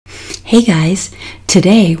Hey guys,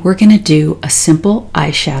 today we're going to do a simple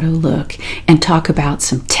eyeshadow look and talk about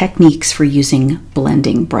some techniques for using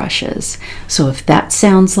blending brushes. So if that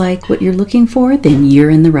sounds like what you're looking for, then you're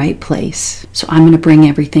in the right place. So I'm going to bring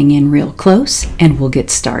everything in real close and we'll get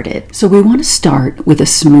started. So we want to start with a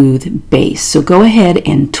smooth base. So go ahead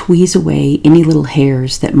and tweeze away any little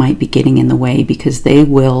hairs that might be getting in the way because they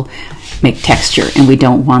will make texture and we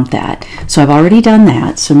don't want that. So I've already done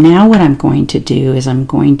that. So now what I'm going to do is I'm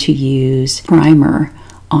going to use primer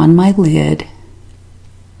on my lid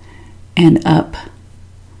and up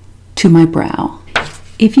to my brow.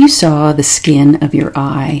 If you saw the skin of your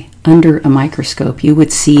eye under a microscope, you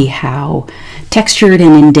would see how textured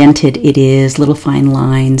and indented it is, little fine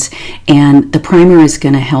lines, and the primer is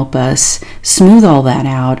going to help us smooth all that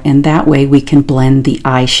out, and that way we can blend the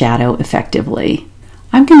eyeshadow effectively.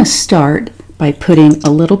 I'm going to start by putting a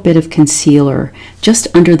little bit of concealer just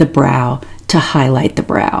under the brow to highlight the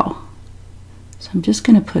brow. So I'm just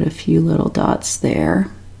going to put a few little dots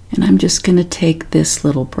there, and I'm just going to take this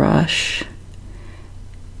little brush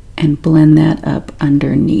and blend that up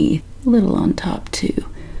underneath, a little on top too.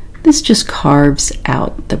 This just carves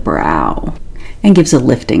out the brow and gives a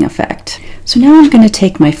lifting effect. So now I'm going to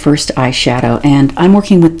take my first eyeshadow, and I'm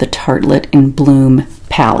working with the Tartelette in Bloom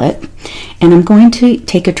palette, and I'm going to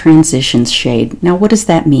take a transition shade. Now what does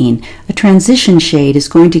that mean? A transition shade is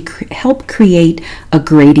going to help create a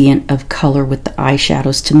gradient of color with the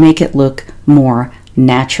eyeshadows to make it look more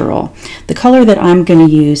natural. The color that I'm going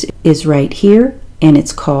to use is right here, and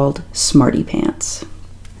it's called Smarty Pants.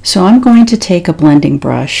 So I'm going to take a blending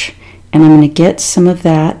brush and I'm going to get some of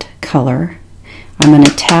that color. I'm going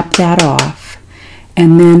to tap that off,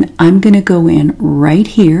 and then I'm going to go in right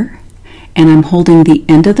here, and I'm holding the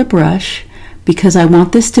end of the brush because I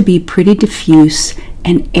want this to be pretty diffuse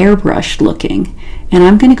and airbrushed looking. And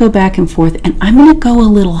I'm going to go back and forth, and I'm going to go a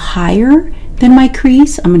little higher than my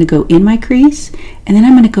crease. I'm going to go in my crease, and then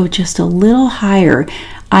I'm going to go just a little higher.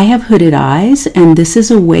 I have hooded eyes, and this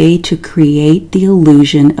is a way to create the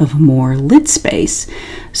illusion of more lid space.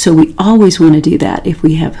 So we always want to do that if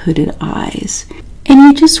we have hooded eyes. And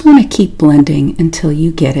you just want to keep blending until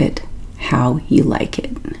you get it how you like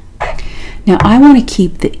it. Now I want to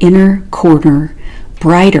keep the inner corner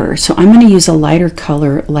brighter, so I'm going to use a lighter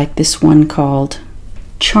color like this one called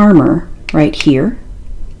Charmer right here.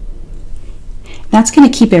 That's going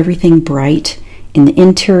to keep everything bright in the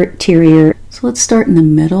interior. So let's start in the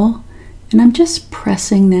middle, and I'm just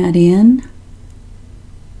pressing that in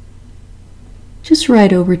just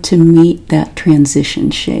right over to meet that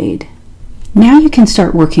transition shade. Now you can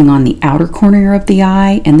start working on the outer corner of the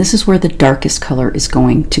eye, and this is where the darkest color is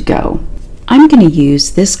going to go. I'm going to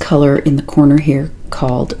use this color in the corner here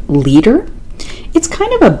called Leader. It's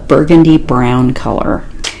kind of a burgundy brown color.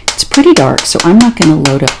 It's pretty dark, so I'm not going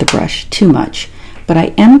to load up the brush too much, but I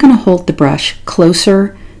am going to hold the brush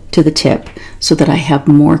closer to the tip so that I have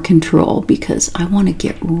more control, because I want to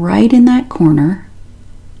get right in that corner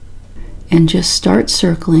and just start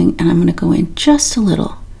circling, and I'm going to go in just a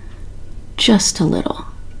little, just a little,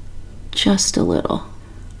 just a little.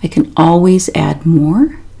 I can always add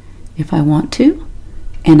more if I want to,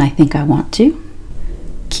 and I think I want to.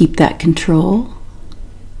 Keep that control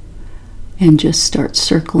and just start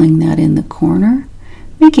circling that in the corner,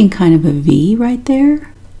 making kind of a V right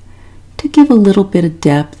there to give a little bit of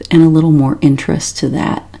depth and a little more interest to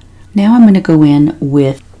that. Now I'm going to go in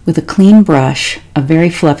with a clean brush, a very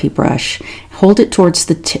fluffy brush, hold it towards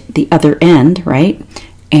the other end, right,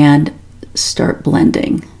 and start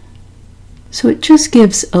blending. So it just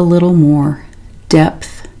gives a little more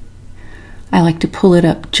depth. I like to pull it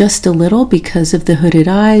up just a little because of the hooded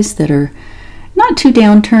eyes that are not too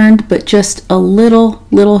downturned, but just a little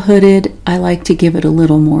hooded. I like to give it a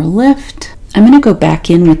little more lift. I'm going to go back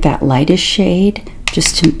in with that lightest shade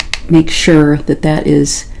just to make sure that that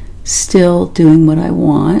is still doing what I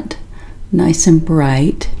want, nice and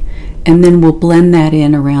bright. And then we'll blend that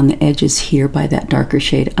in around the edges here by that darker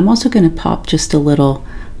shade. I'm also going to pop just a little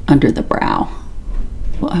under the brow.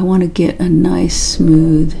 Well, I want to get a nice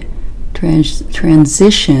smooth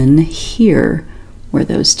transition here where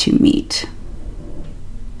those two meet.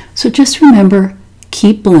 So just remember,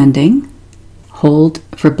 keep blending. Hold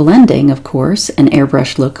for blending, of course, an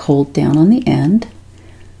airbrush look, hold down on the end.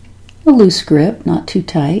 A loose grip, not too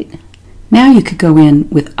tight. Now you could go in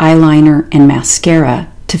with eyeliner and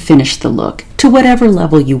mascara to finish the look to whatever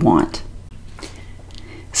level you want.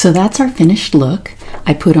 So that's our finished look.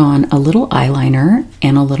 I put on a little eyeliner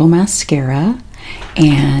and a little mascara,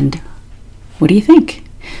 and what do you think?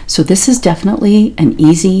 So this is definitely an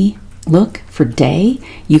easy look for day.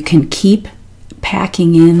 You can keep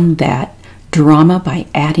packing in that drama by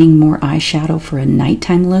adding more eyeshadow for a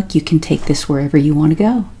nighttime look, you can take this wherever you want to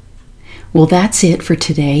go. Well, that's it for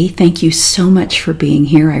today. Thank you so much for being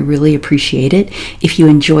here. I really appreciate it. If you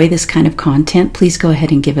enjoy this kind of content, please go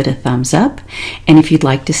ahead and give it a thumbs up. And if you'd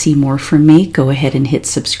like to see more from me, go ahead and hit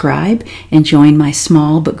subscribe and join my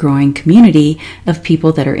small but growing community of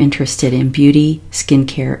people that are interested in beauty,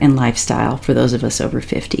 skincare, and lifestyle for those of us over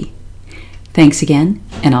 50. Thanks again,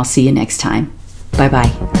 and I'll see you next time.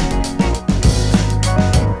 Bye-bye.